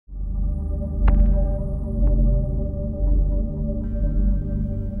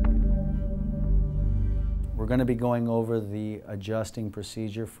going to be going over the adjusting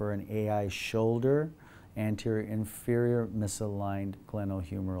procedure for an AI shoulder, anterior inferior misaligned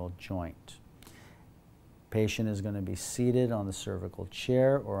gleno-humeral joint. Patient is going to be seated on the cervical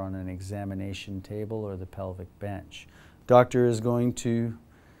chair or on an examination table or the pelvic bench. Doctor is going to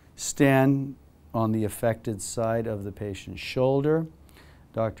stand on the affected side of the patient's shoulder.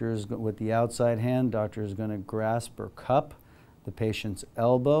 Doctor is, with the outside hand, doctor is going to grasp or cup the patient's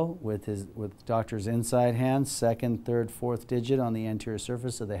elbow with doctor's inside hand, second, third, fourth digit on the anterior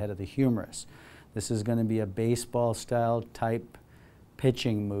surface of the head of the humerus. This is going to be a baseball style type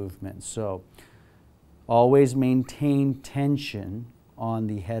pitching movement. So always maintain tension on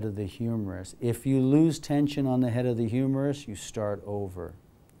the head of the humerus. If you lose tension on the head of the humerus, you start over.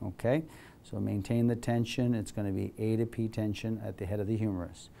 Okay? So maintain the tension. It's going to be A to P tension at the head of the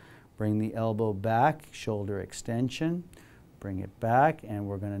humerus. Bring the elbow back, shoulder extension. Bring it back, and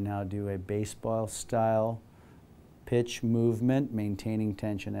we're going to now do a baseball style pitch movement, maintaining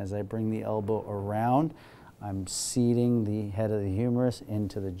tension. As I bring the elbow around, I'm seating the head of the humerus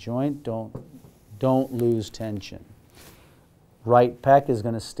into the joint. Don't lose tension. Right pec is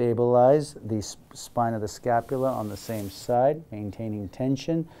going to stabilize the spine of the scapula on the same side, maintaining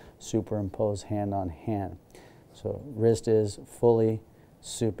tension, superimpose hand on hand. So wrist is fully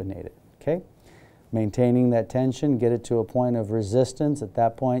supinated, okay? Maintaining that tension, get it to a point of resistance. At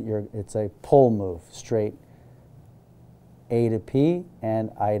that point, it's a pull move, straight A to P and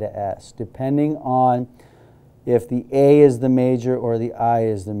I to S, depending on if the A is the major or the I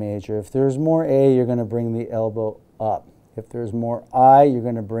is the major. If there's more A, you're going to bring the elbow up. If there's more I, you're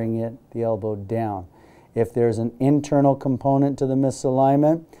going to bring the elbow down. If there's an internal component to the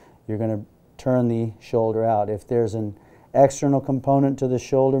misalignment, you're going to turn the shoulder out. If there's an external component to the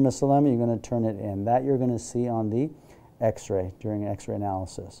shoulder misalignment, you're going to turn it in. That you're going to see on the x-ray during x-ray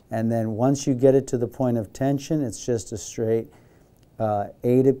analysis. And then once you get it to the point of tension, it's just a straight A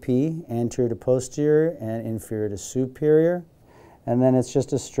to P, anterior to posterior and inferior to superior. And then it's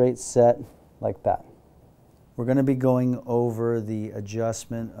just a straight set like that. We're going to be going over the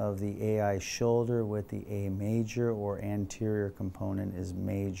adjustment of the AI shoulder with the A major or anterior component is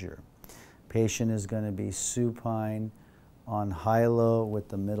major. Patient is going to be supine on high-low with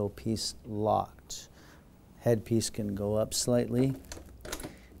the middle piece locked. Headpiece can go up slightly.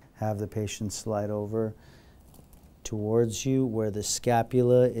 Have the patient slide over towards you where the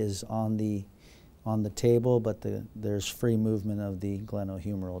scapula is on the table, but there's free movement of the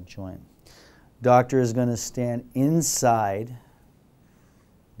gleno-humeral joint. Doctor is going to stand inside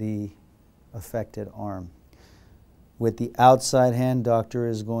the affected arm. With the outside hand, doctor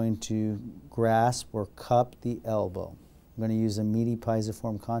is going to grasp or cup the elbow. I'm going to use a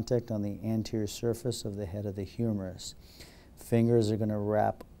medi-pisiform contact on the anterior surface of the head of the humerus. Fingers are going to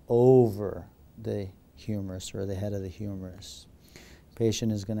wrap over the humerus or the head of the humerus.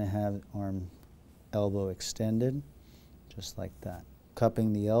 Patient is going to have elbow extended, just like that.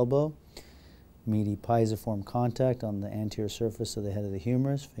 Cupping the elbow, medi-pisiform contact on the anterior surface of the head of the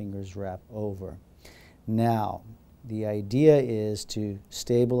humerus, fingers wrap over. Now, the idea is to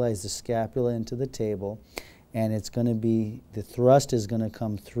stabilize the scapula into the table, and it's going to be, the thrust is going to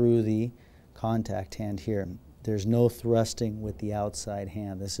come through the contact hand here. There's no thrusting with the outside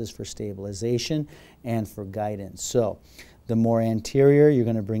hand. This is for stabilization and for guidance. So the more anterior, you're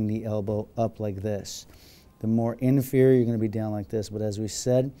going to bring the elbow up like this. The more inferior, you're going to be down like this. But as we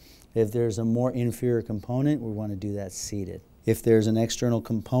said, if there's a more inferior component, we want to do that seated. If there's an external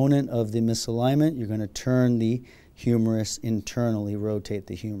component of the misalignment, you're going to turn the humerus internally, rotate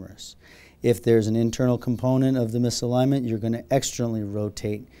the humerus. If there's an internal component of the misalignment, you're going to externally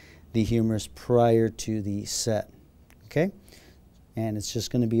rotate the humerus prior to the set, okay? And it's just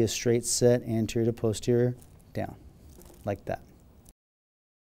going to be a straight set, anterior to posterior, down, like that.